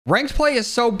Ranked play is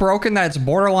so broken that it's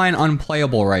borderline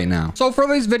unplayable right now. So for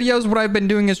these videos, what I've been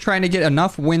doing is trying to get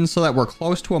enough wins so that we're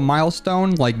close to a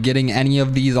milestone, like getting any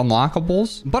of these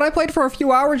unlockables. But I played for a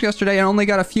few hours yesterday and only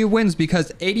got a few wins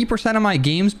because 80% of my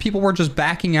games, people were just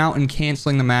backing out and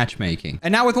canceling the matchmaking.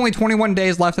 And now with only 21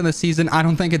 days left in the season, I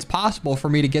don't think it's possible for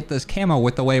me to get this camo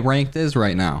with the way ranked is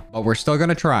right now. But we're still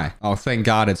gonna try. Oh, thank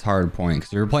God it's hard point. Because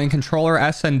if you're playing controller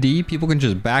SND, people can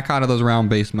just back out of those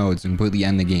round-based modes and completely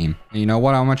end the game. And you know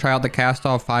what? I'm gonna try out the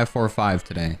Kastov 545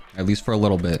 today, at least for a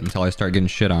little bit until I start getting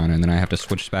shit on, and then I have to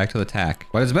switch back to the TAC.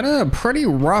 But it's been a pretty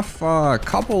rough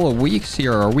couple of weeks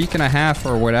here, or a week and a half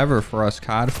or whatever for us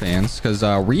COD fans, because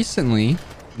recently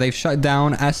they've shut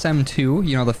down SM2,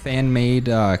 you know, the fan-made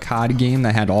COD game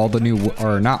that had all the new,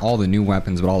 or not all the new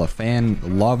weapons, but all the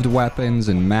fan-loved weapons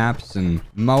and maps and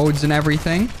modes and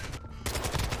everything.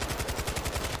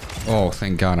 Oh,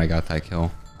 thank God I got that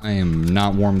kill. I am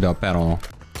not warmed up at all.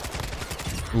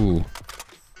 Ooh.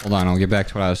 Hold on, I'll get back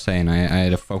to what I was saying. I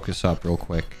had to focus up real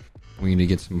quick. We need to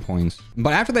get some points.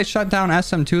 But after they shut down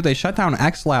SM2, they shut down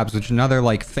X Labs, which is another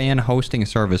like fan hosting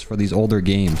service for these older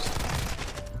games.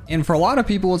 And for a lot of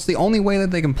people, it's the only way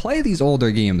that they can play these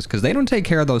older games because they don't take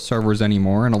care of those servers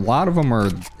anymore. And a lot of them are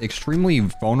extremely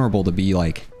vulnerable to be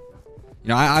like, you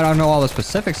know, I don't know all the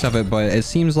specifics of it, but it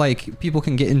seems like people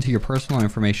can get into your personal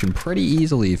information pretty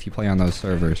easily if you play on those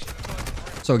servers.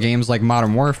 So games like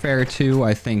Modern Warfare 2,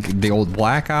 I think the old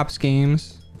Black Ops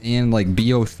games, and like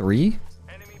BO3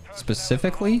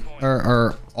 specifically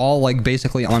are all like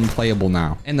basically unplayable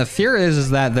now. And the fear is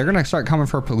that they're gonna start coming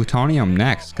for Plutonium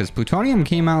next, because Plutonium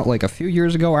came out like a few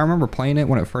years ago. I remember playing it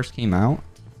when it first came out.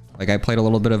 Like I played a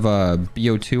little bit of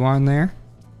BO2 on there.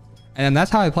 And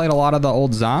that's how I played a lot of the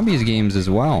old Zombies games as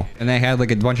well. And they had like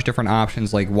a bunch of different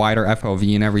options, like wider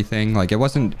FOV and everything. Like it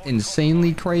wasn't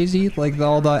insanely crazy, like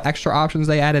all the extra options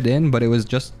they added in, but it was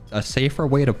just a safer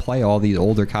way to play all these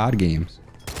older COD games.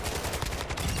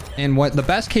 And what the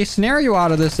best case scenario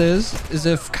out of this is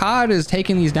if COD is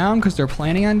taking these down because they're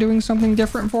planning on doing something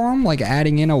different for them, like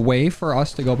adding in a way for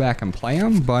us to go back and play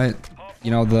them. But,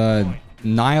 you know, the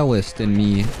nihilist in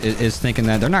me is thinking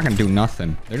that they're not going to do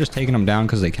nothing. They're just taking them down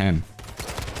because they can.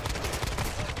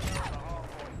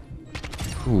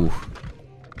 Ooh.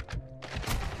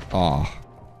 Oh.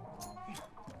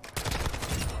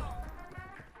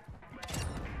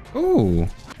 Ooh.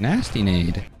 Nasty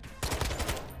nade.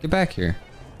 Get back here.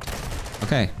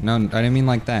 Okay. No, I didn't mean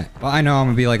like that. Well, I know I'm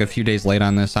gonna be like a few days late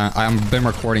on this. I've been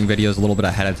recording videos a little bit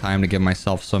ahead of time to give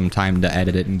myself some time to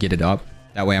edit it and get it up.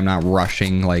 That way I'm not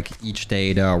rushing like each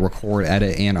day to record,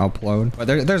 edit, and upload. But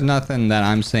there's nothing that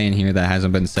I'm saying here that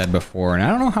hasn't been said before. And I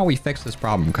don't know how we fix this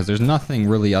problem because there's nothing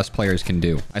really us players can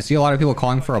do. I see a lot of people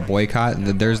calling for a boycott.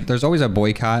 There's always a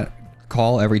boycott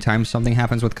call every time something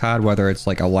happens with COD, whether it's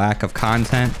like a lack of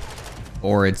content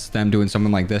or it's them doing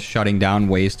something like this, shutting down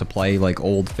ways to play like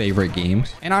old favorite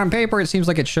games. And on paper, it seems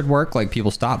like it should work. Like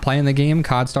people stop playing the game,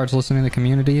 COD starts listening to the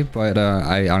community, but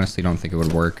I honestly don't think it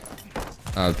would work.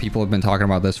 People have been talking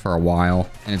about this for a while,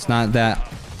 and it's not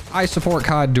that I support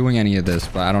COD doing any of this,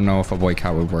 but I don't know if a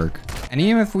boycott would work. And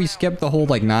even if we skip the whole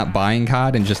like not buying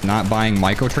COD and just not buying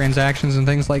microtransactions and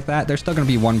things like that, there's still going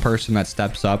to be one person that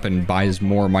steps up and buys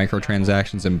more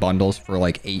microtransactions and bundles for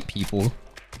like 8 people,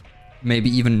 maybe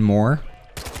even more.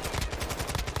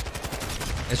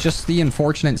 It's just the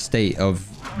unfortunate state of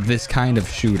this kind of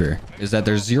shooter is that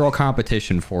there's zero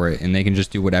competition for it and they can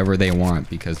just do whatever they want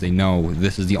because they know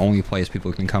this is the only place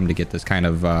people can come to get this kind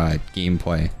of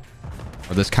gameplay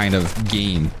or this kind of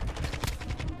game.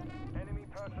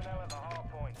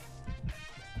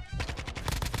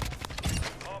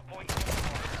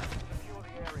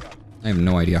 I have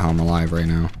no idea how I'm alive right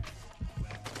now.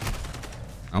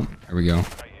 Oh, there we go.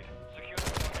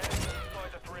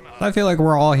 I feel like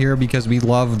we're all here because we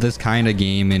love this kind of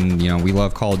game and, you know, we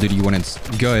love Call of Duty when it's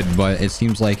good, but it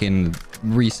seems like in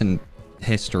recent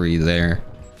history they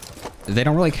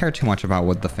don't really care too much about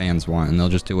what the fans want and they'll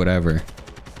just do whatever.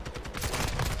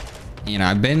 You know,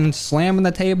 I've been slamming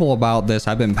the table about this.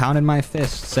 I've been pounding my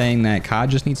fist saying that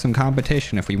COD just needs some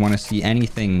competition if we want to see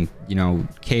anything, you know,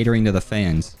 catering to the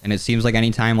fans. And it seems like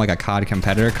anytime like a COD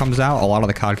competitor comes out, a lot of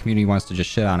the COD community wants to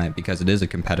just shit on it because it is a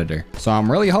competitor. So I'm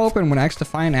really hoping when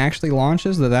XDefiant actually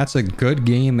launches that that's a good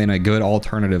game and a good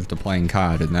alternative to playing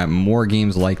COD and that more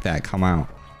games like that come out.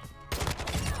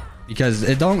 Because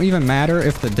it don't even matter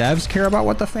if the devs care about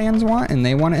what the fans want and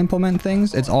they want to implement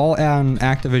things. It's all on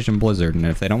Activision Blizzard. And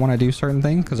if they don't want to do certain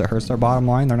things because it hurts their bottom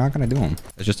line, they're not going to do them.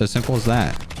 It's just as simple as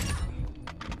that.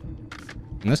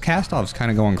 And this Kastov's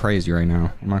kind of going crazy right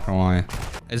now. I'm not going to lie.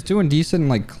 It's doing decent in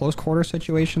like close quarter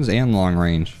situations and long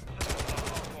range.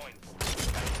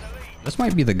 This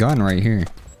might be the gun right here.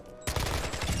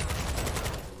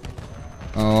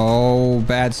 Oh,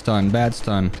 bad stun, bad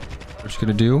stun. What you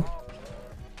gonna do?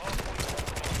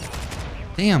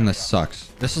 Damn, this sucks.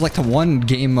 This is like the one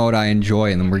game mode I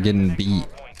enjoy, and then we're getting beat.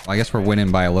 Well, I guess we're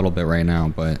winning by a little bit right now,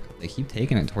 but they keep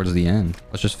taking it towards the end.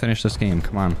 Let's just finish this game.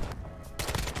 Come on.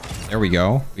 There we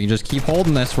go. We can just keep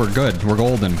holding this. We're good. We're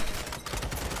golden.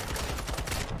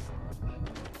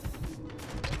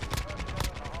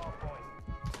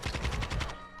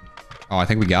 Oh, I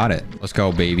think we got it. Let's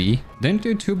go, baby. Didn't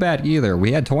do too bad either.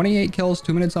 We had 28 kills,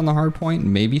 2 minutes on the hard point,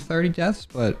 maybe 30 deaths,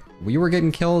 but we were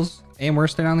getting kills and we're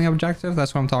staying on the objective.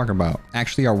 That's what I'm talking about.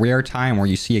 Actually, a rare time where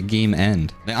you see a game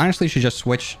end. They honestly should just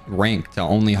switch rank to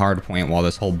only hard point while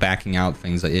this whole backing out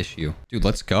thing's an issue. Dude,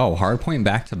 let's go. Hard point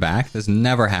back to back. This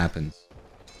never happens.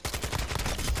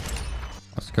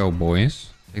 Let's go, boys.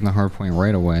 Taking the hard point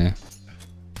right away.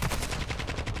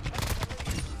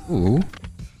 Ooh.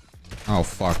 Oh,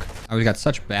 fuck. I always got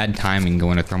such bad timing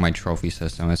going to throw my trophy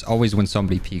system. It's always when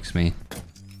somebody peeks me.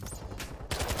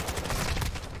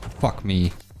 Fuck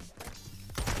me.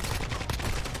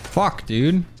 Fuck,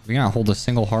 dude. We gotta hold a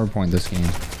single hard point this game.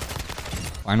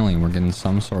 Finally, we're getting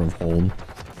some sort of hold.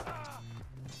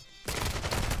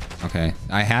 Okay,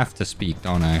 I have to speak,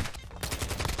 don't I?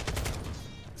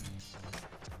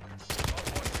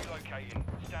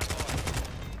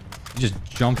 You just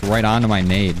jumped right onto my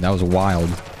nade. That was wild.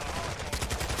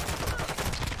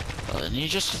 And you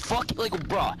just fucking like,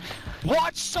 bruh,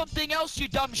 watch something else, you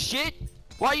dumb shit.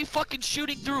 Why are you fucking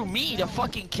shooting through me to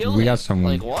fucking kill We him? got some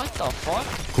like, what the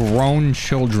fuck? Grown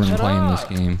children Shut playing up.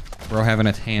 this game. Bro having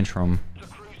a tantrum.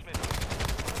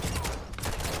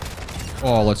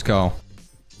 Oh, let's go.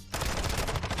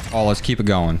 Oh, let's keep it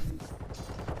going.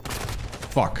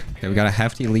 Fuck. Okay, we got a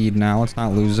hefty lead now. Let's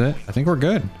not lose it. I think we're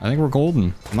good. I think we're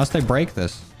golden. Unless they break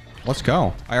this. Let's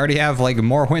go. I already have like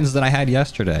more wins than I had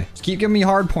yesterday. Just keep giving me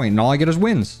hard point and all I get is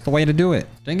wins. It's the way to do it.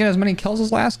 Didn't get as many kills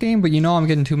as last game, but you know I'm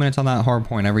getting 2 minutes on that hard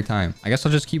point every time. I guess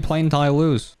I'll just keep playing until I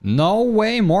lose. No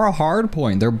way, more hard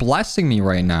point. They're blessing me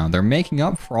right now. They're making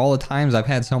up for all the times I've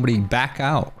had somebody back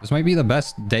out. This might be the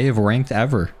best day of ranked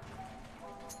ever.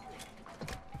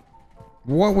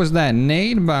 What was that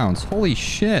nade bounce? Holy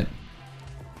shit.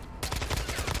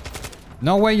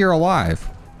 No way you're alive.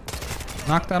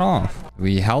 Knock that off.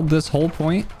 We held this whole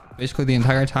point basically the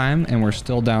entire time and we're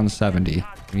still down 70.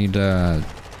 We need to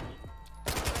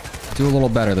do a little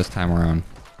better this time around.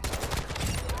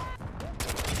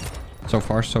 So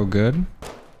far, so good.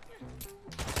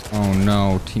 Oh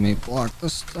no, teammate blocked the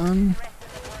stun.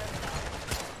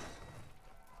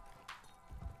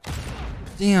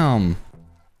 Damn.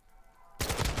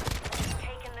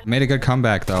 Made a good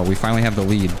comeback though. We finally have the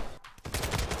lead.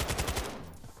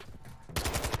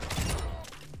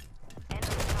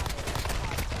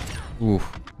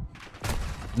 Oof.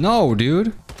 No,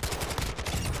 dude.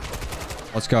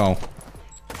 Let's go.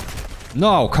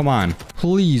 No, come on.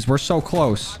 Please, we're so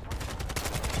close.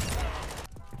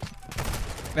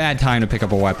 Bad time to pick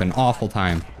up a weapon. Awful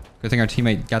time. Good thing our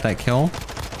teammate got that kill.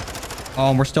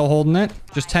 Oh, and we're still holding it.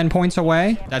 Just 10 points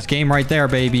away. That's game right there,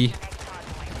 baby.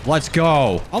 Let's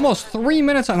go. Almost 3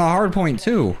 minutes on the hard point,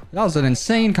 too. That was an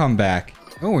insane comeback.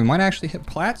 Oh, we might actually hit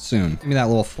plat soon. Give me that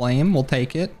little flame. We'll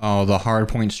take it. Oh, the hard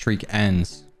point streak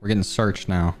ends. We're getting searched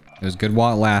now. It was good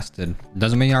while it lasted.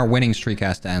 Doesn't mean our winning streak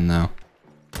has to end, though.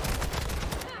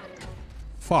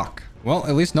 Fuck. Well,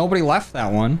 at least nobody left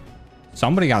that one.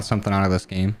 Somebody got something out of this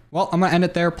game. Well, I'm gonna end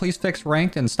it there. Please fix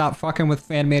ranked and stop fucking with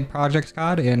fan-made projects,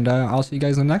 COD. And I'll see you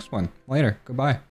guys in the next one. Later. Goodbye.